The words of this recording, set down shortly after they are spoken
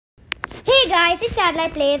Hey guys, it's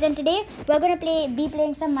Nikolai08 Plays, and today we're gonna be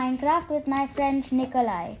playing some Minecraft with my friends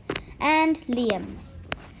Nikolai and Liam.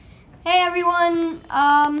 Hey everyone,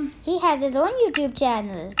 He has his own YouTube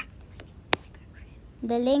channel.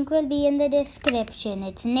 The link will be in the description.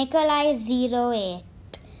 It's Nikolai08.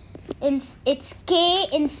 It's K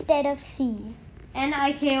instead of C.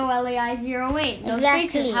 Nikolai08. No Exactly.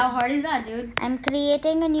 spaces. How hard is that, dude? I'm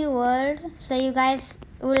creating a new world so you guys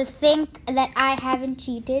will think that I haven't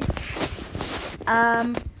cheated.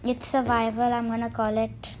 It's survival. I'm gonna call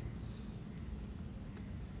it.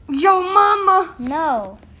 Yo, mama.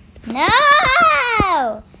 No.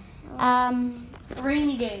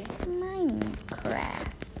 Rainy day.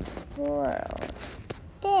 Minecraft world.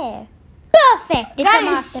 There. Perfect. It's a That is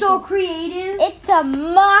masterpiece. so creative. It's a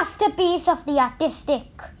masterpiece of the artistic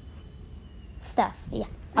stuff. Yeah.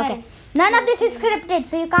 That Okay. is None so of this is scripted,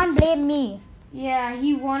 so you can't blame me. Yeah,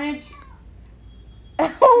 he wanted.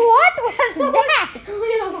 What was that?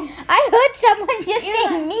 I heard someone just say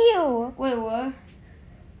mew. Wait, what?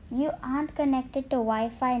 You aren't connected to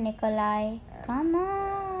Wi-Fi, Nikolai. Come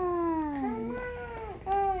on.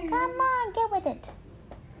 Come on, get with it.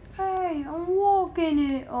 Hey, I'm walking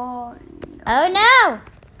it on. Oh no!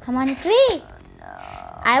 Come on, tree.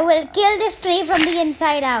 I will kill this tree from the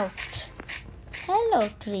inside out. Hello,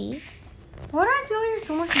 tree. Why do I feel you're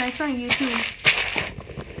so much nicer on YouTube?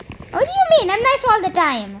 What do you mean? I'm nice all the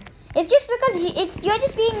time. It's just because you're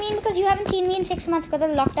just being mean because you haven't seen me in 6 months because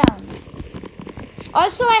of lockdown.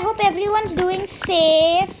 Also, I hope everyone's doing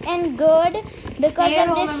safe and good because Stay at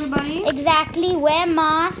of home, this. everybody. Exactly. Wear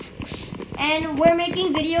masks. And we're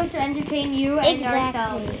making videos to entertain you and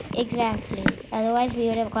ourselves. Exactly. Otherwise, we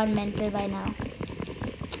would have gone mental by now.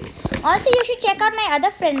 Also, you should check out my other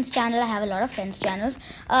friend's channel. I have a lot of friends' channels.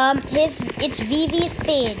 It's VV's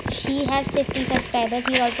page. He has 50 subscribers.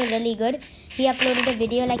 He's also really good. He uploaded a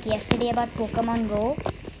video like yesterday about Pokemon Go.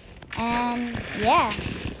 And yeah,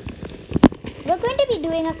 we're going to be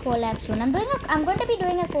doing a collab soon. I'm going to be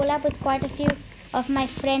doing a collab with quite a few of my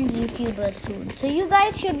friend YouTubers soon. So you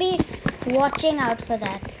guys should be watching out for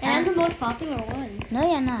that. And I'm the most popular one. No,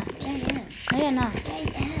 you're not. Yeah. No, you're not.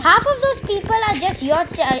 Half of those people are just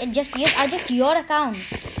your accounts.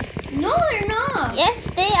 No, they're not. Yes,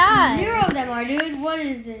 they are. 0 of them are, dude. What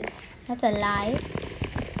is this? That's a lie.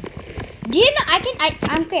 Do you know?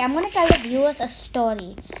 I'm gonna tell the viewers a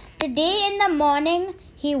story. Today in the morning,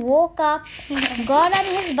 he woke up, got on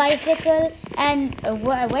his bicycle, and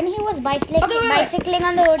when he was bicycling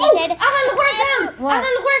on the road, he said, Asa, look what I found. What? Asa,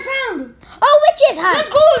 look what I found. "Oh, witches, huh?" Let's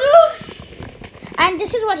go, dude. And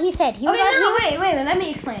this is what he said. Wait. Let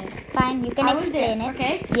me explain it. Fine, you can explain it.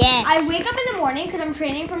 Okay? Yes. I wake up in the morning because I'm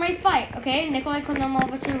training for my fight, okay? Nikolai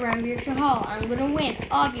Hall. I'm gonna win,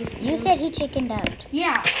 obviously. You said he chickened out.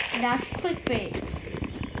 Yeah, that's clickbait.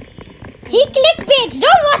 He clickbaits.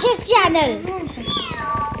 Don't watch his channel.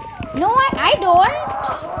 No, I don't.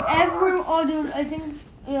 Dude, I think,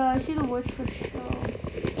 yeah, I see the witch for sure.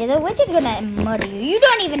 Yeah, the witch is gonna murder you. You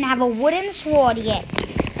don't even have a wooden sword yet.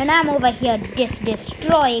 And I'm over here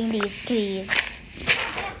destroying these trees.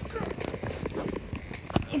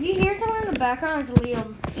 If you hear someone in the background, it's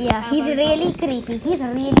Liam. Yeah, he's really creepy. He's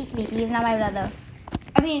not my brother.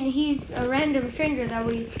 I mean, he's a random stranger that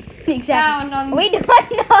we Exactly. found. We don't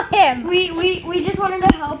know him. We just wanted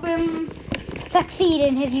to help him, Succeed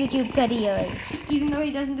in his YouTube careers. even though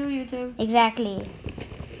he doesn't do YouTube. Exactly.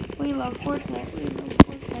 We love Fortnite.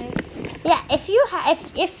 Yeah,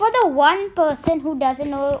 if for the one person who doesn't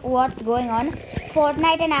know what's going on,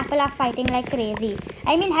 Fortnite and Apple are fighting like crazy.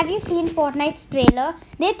 I mean, have you seen Fortnite's trailer?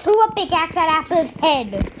 They threw a pickaxe at Apple's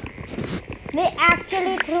head. They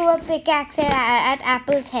actually threw a pickaxe at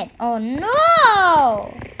Apple's head. Oh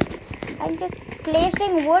no! I'm just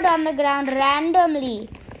placing wood on the ground randomly.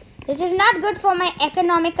 This is not good for my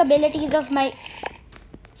economic abilities of my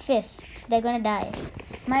fists. They're gonna die.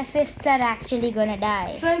 My fists are actually gonna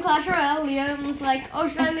die. So in Clash Royale, Liam's like, "Oh,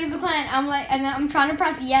 should I leave the clan?" I'm like, and then I'm trying to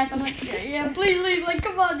press yes. I'm like, "Yeah, please leave." Like,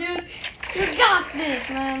 come on, dude, you got this,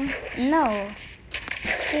 man. No.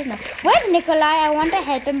 Please no. Where's Nikolai? I want to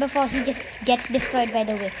help him before he just gets destroyed by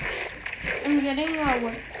the witch. I'm getting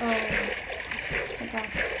what? Okay.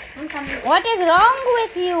 I'm coming. What is wrong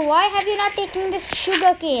with you? Why have you not taken this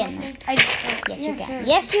sugar cane? Yes, Yes, you can. Sure.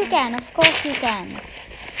 Yes, you can. Of course you can.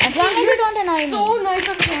 As long as you don't annoy me. So nice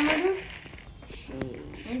on camera, dude.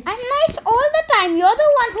 I'm nice all the time. You're the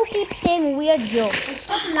one who keeps saying weird jokes.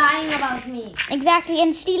 Stop lying about me. Exactly.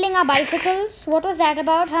 And stealing our bicycles. What was that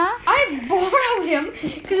about, huh? I borrowed him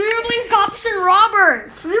because we were playing cops and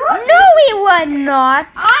robbers. No, we were not.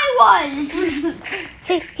 I was.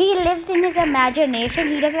 See, he lives in his imagination.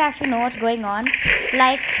 He doesn't actually know what's going on.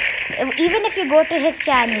 Like, even if you go to his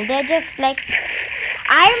channel, they're just like,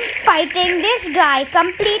 I'm fighting this guy.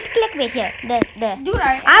 Complete clickbait here. There. Dude,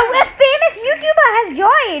 A famous YouTuber has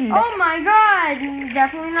joined. Oh my god.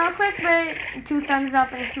 Definitely not clickbait. 2 thumbs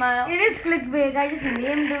up and a smile. It is clickbait. I just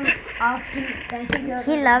named him after Tiny Turtle.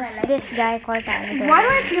 He loves this guy called Tiny Turtle. Why do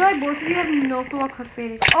I feel like both of you have no clue what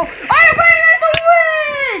clickbait is? Oh, I'm going at the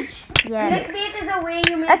witch! Yes. Clickbait is a way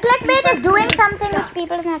you make A clickbait is doing people something stuff. which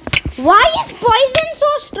people doesn't have to. Why is poison so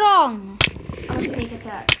strong? I'm a sneak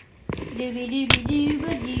attack. Doobie doobie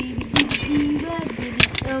dooba doobie doobie dooba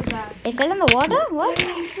doobie. Oh god. It fell in the water? What?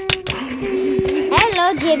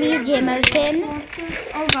 Hello, Jimmy Jimerson.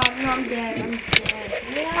 Oh god, no, I'm dead. I'm dead.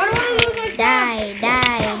 I don't want to lose my stuff.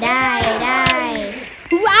 Die.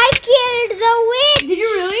 I killed the witch. Did you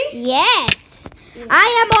really? Yes. I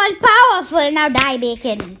am all powerful. Now die,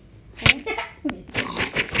 Bacon.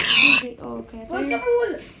 Oh, okay. First of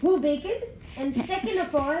all, who bacon? And second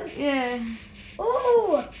of all, Yeah.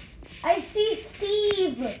 oh, I see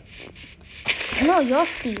Steve. No, you're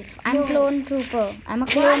Steve. I'm No. Clone Trooper. I'm a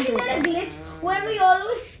Why Clone is there Trooper. a glitch when we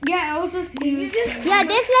always? Yeah, I was just. Did you just? Yeah,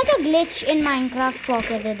 there's like a glitch in Minecraft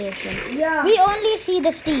Pocket Edition. Yeah. We only see the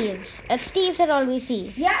Steves. Steves are all we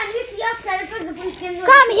see. Yeah, and we see ourselves as different skins.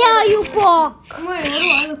 Come here, you pork. Wait, what do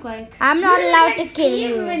I look like? I'm You not look allowed like to kill Steve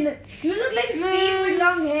you. You look like Steve with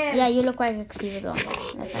long hair. Yeah, you look like Steve with long hair.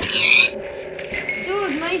 That's right.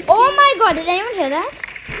 Dude, my skin. Oh my god, did anyone hear that?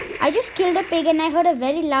 I just killed a pig and I heard a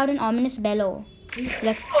very loud and ominous bellow.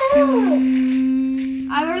 Like, I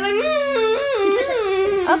was like.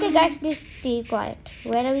 Okay, guys, please be quiet.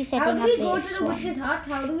 Where are we setting How do up we go base? to the witch's hut?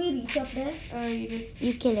 How do we reach up there? You did.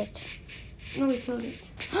 You kill it. No, we killed it.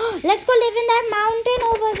 Let's go live in that mountain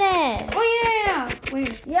over there. Oh, yeah.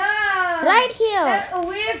 Wait. Yeah. Right here.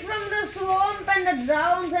 Away from the swamp and the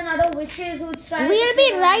drowns and other witches who try. We'll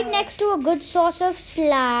be right next to a good source of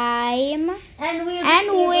slime And we'll and be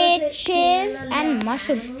able to witches kill a lot and of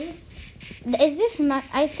mushroom. animals. Is this?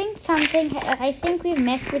 I think something. I think we've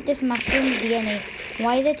messed with this mushroom's DNA.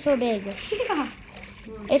 Why is it so big? Yeah.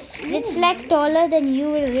 It's like taller than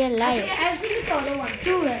you in real life. Actually, I've seen the taller one.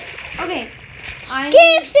 Do it. Okay.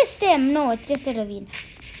 Cave system. No, it's just a ravine.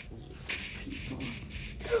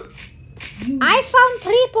 I found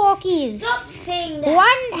 3 porkies. Stop saying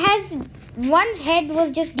that. One's head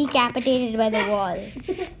was just decapitated by the wall.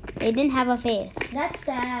 It didn't have a face. That's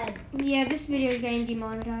sad. Yeah, this video is getting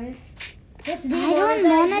demonetized. Let's I don't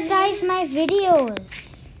monetize my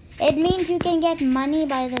videos. It means you can get money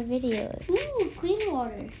by the videos. Ooh, clean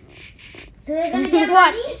water. So they're gonna get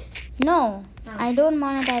What? money? No, I don't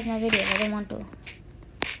monetize my videos. I don't want to.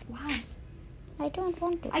 Why? I don't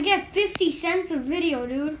want to. I get 50 cents a video,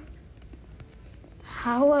 dude.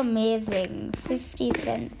 How amazing. 50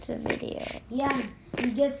 cents a video. Yeah, you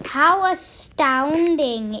get. How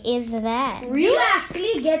astounding is that? Do you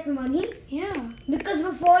actually get money? Yeah. Because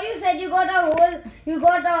before you said you got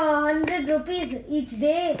 100 rupees each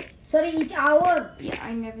day. Sorry, each hour. Yeah,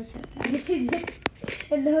 I never said that. Yes, you did.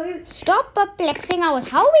 And now you. Stop perplexing us.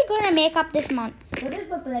 How are we going to make up this mountain? What is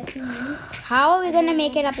perplexing me? How are we going to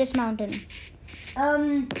make it up this mountain?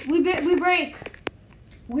 We break.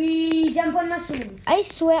 We jump on mushrooms. I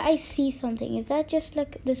swear I see something. Is that just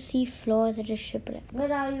like the sea floor? Is it just shipwreck?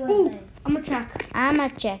 Where are you Ooh, at then? I'm gonna check. I'ma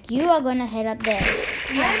check. You are gonna head up there.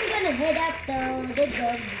 I'm gonna head up the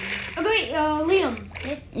dog. Okay, Liam,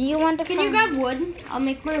 Yes. You want to can you grab wood? I'll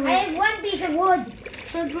make my I root. have one piece of wood.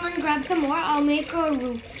 So Dylan, grab some more. I'll make a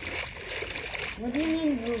root. What do you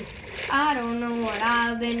mean root? I don't know what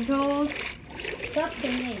I've been told. Stop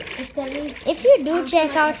singing. Just tell me. If you do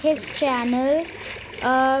check out his channel,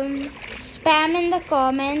 spam in the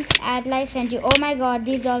comments Adlai sent you. Oh my god,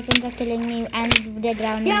 these dolphins are killing me and they're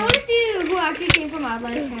drowning Yeah, I me. want to see who actually came from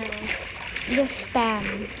Adlai's channel. Just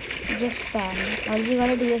spam. Just spam. All you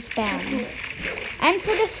gotta do is spam. And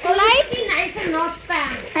for the Oh, slight be nice and not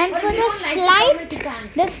spam. And Or for if you the don't like the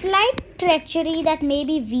comment, you can. slight treachery that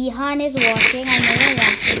maybe Vihan is watching, I know you're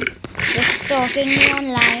watching, just stalking me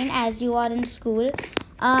online as you are in school.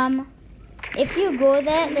 If you go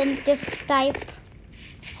there, then just type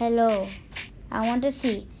hello. I want to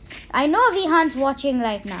see. I know Vihan's watching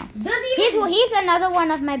right now. Does he? He's another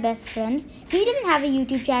one of my best friends. He doesn't have a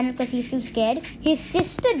YouTube channel because he's too scared. His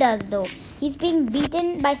sister does though. He's being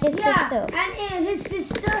beaten by his sister. And his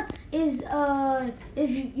sister is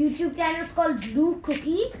his YouTube channel is called Blue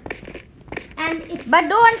Cookie, and it's But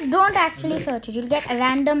don't actually search it. You'll get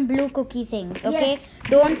random blue cookie things. Okay, Yes.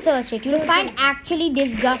 don't search it. You'll Don't find search. actually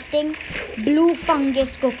disgusting blue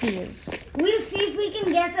fungus cookies. we'll see if we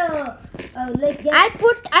can get a like get. I'll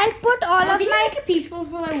put all of Can you my make it peaceful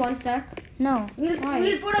for like 1 sec? No. We'll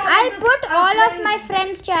put I'll put all of my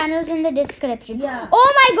friends' channels in the description. Yeah. Oh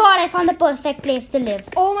my god, I found the perfect place to live.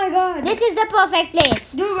 Oh my god. This is the perfect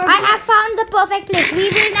place. Dude, I have found the perfect place. We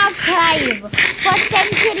will now thrive for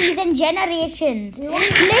centuries and generations.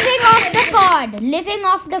 Living off the cod. Living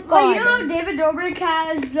off the Oh, cod. you know how David Dobrik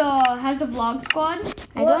has the vlog squad?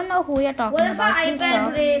 I don't know who you're talking What if our about. Please iPad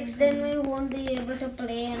stop. breaks? Then we won't be able to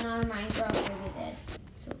play and our Minecraft will be dead.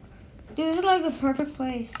 So. Dude, this is like the perfect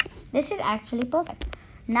place. This is actually perfect.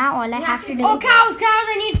 Now all I have to do. Oh, cows!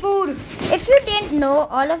 I need food. If you didn't know,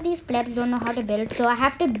 all of these plebs don't know how to build, so I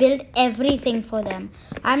have to build everything for them.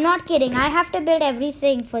 I'm not kidding. I have to build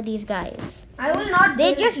everything for these guys. I will not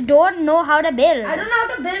They build. just don't know how to build. I don't know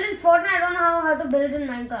how to build in Fortnite. I don't know how to build in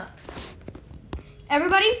Minecraft.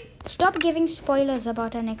 Everybody? Stop giving spoilers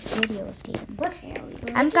about our next videos, Liam. What's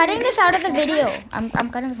I'm cutting this out of the video. I'm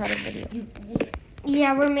cutting this out of the video.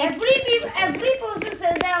 Yeah, we're making... Every person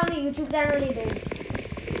says that on a YouTube channel they don't.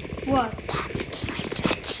 What? Damn, he's getting my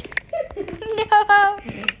stretch. No.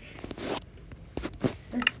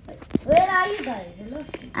 Where are you guys? I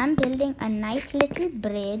lost you. I'm building a nice little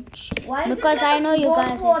bridge. Why is because this like I know you small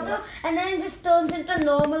guys. water and then it just turns into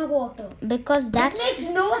normal water? Because This makes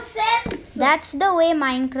no sense. that's the way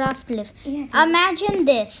Minecraft lives. Yeah, Imagine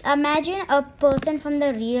this. Imagine a person from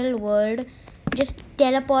the real world just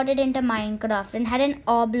teleported into Minecraft and had an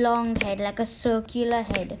oblong head, like a circular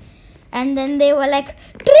head. And then they were like,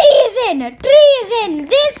 treason! Treason!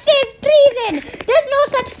 This is treason! There's no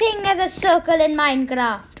such thing as a circle in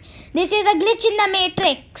Minecraft. This is a glitch in the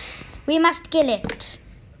Matrix. We must kill it.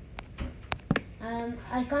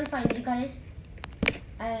 I can't find you guys.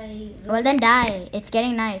 Well, then die. It's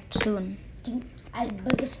getting night soon.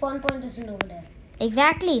 But the spawn point isn't over there.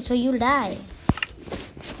 Exactly, so you'll die.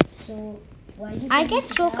 So why do you I think get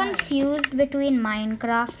we so die? confused between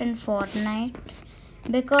Minecraft and Fortnite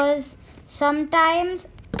because sometimes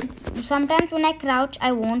when I crouch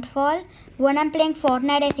I won't fall. When I'm playing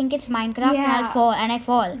Fortnite I think it's Minecraft and I'll Yeah. fall and I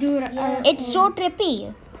fall. Dude, Yeah. It's so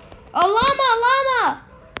trippy. a llama!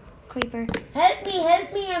 Creeper. Help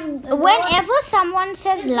me! I'm Whenever someone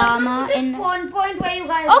says Can llama someone put the in spawn point where you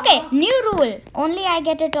guys Okay, are? new rule. Only I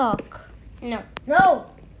get to talk. No. No!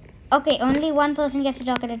 Okay, only one person gets to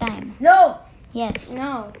talk at a time. No! Yes.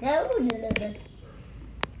 No. No!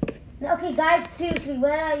 Okay, guys, seriously,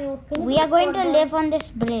 where are you? Can you We put are going spawn to point? live on this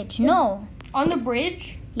bridge. No. On the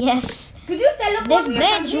bridge? Yes. Could you teleport This me or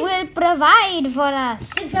bridge something? will provide for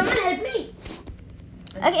us. Can someone help me?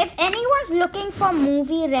 Okay, if anyone's looking for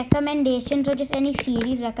movie recommendations or just any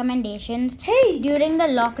series recommendations Hey! during the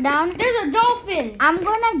lockdown, There's a dolphin! I'm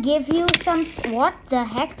gonna give you some. What the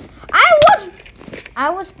heck? I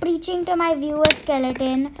was preaching to my viewer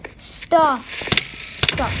skeleton. Stop.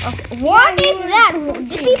 Okay. What is that?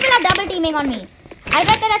 The people are double teaming on me. I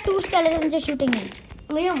bet there are two skeletons just shooting me.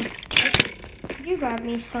 Liam, could you grab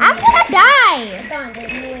me some? I'm gonna die. I can't,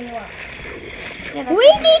 there's no way you are. Yeah, that's We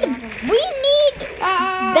not need gonna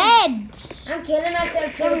happen. beds. I'm killing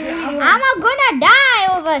myself Yeah, seriously. we do. I'm gonna die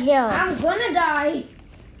over here. I'm gonna die.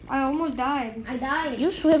 I almost died. I died.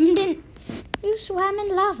 You swam in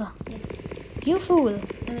lava. Yes, You fool.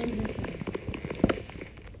 I'm invincible.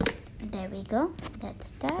 There we go.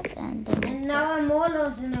 That's that. And then. And now I'm more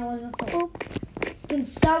lost than I was before. Oop. Can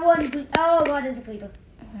someone... Oh god, there's a creeper.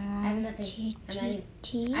 I have nothing. I'm lying.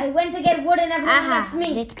 I went to get wood and everyone left Aha,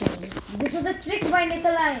 me. victory. This was a trick by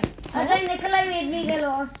Nikolai. Nikolai made me get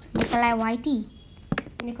lost. Nikolai08.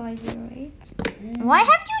 Nikolai08. Why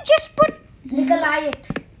have you just put.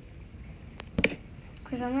 Nikolai08.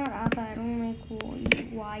 Because I'm not outside. I don't make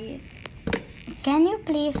Wyatt. Can you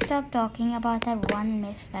please stop talking about that one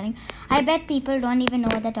misspelling? I bet people don't even know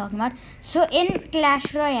what they're talking about. So in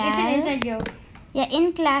Clash Royale. It's an inside joke. Yeah,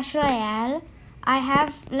 in Clash Royale, I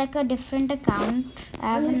have like a different account.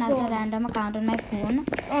 I have another random account on my phone,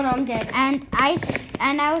 Oh no, I'm dead. and I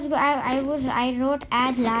wrote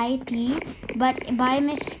add lit, but by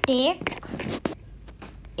mistake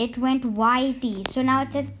it went yt. So now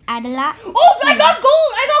it says Adela. Oh, I got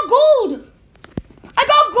gold! I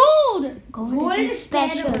got gold! Gold isn't is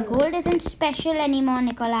special. terrible. Gold isn't special anymore,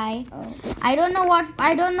 Nikolai. Oh. I don't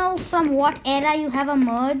know from what era you have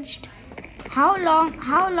emerged. How long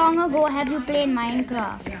ago have you played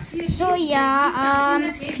Minecraft? So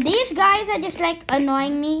yeah, these guys are just like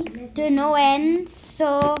annoying me to no end.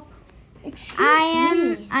 So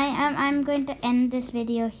I'm going to end this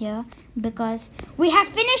video here because we have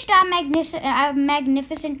finished our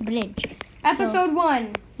magnificent bridge. Episode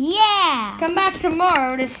 1. Yeah. Come back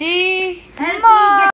tomorrow to see Help me More. get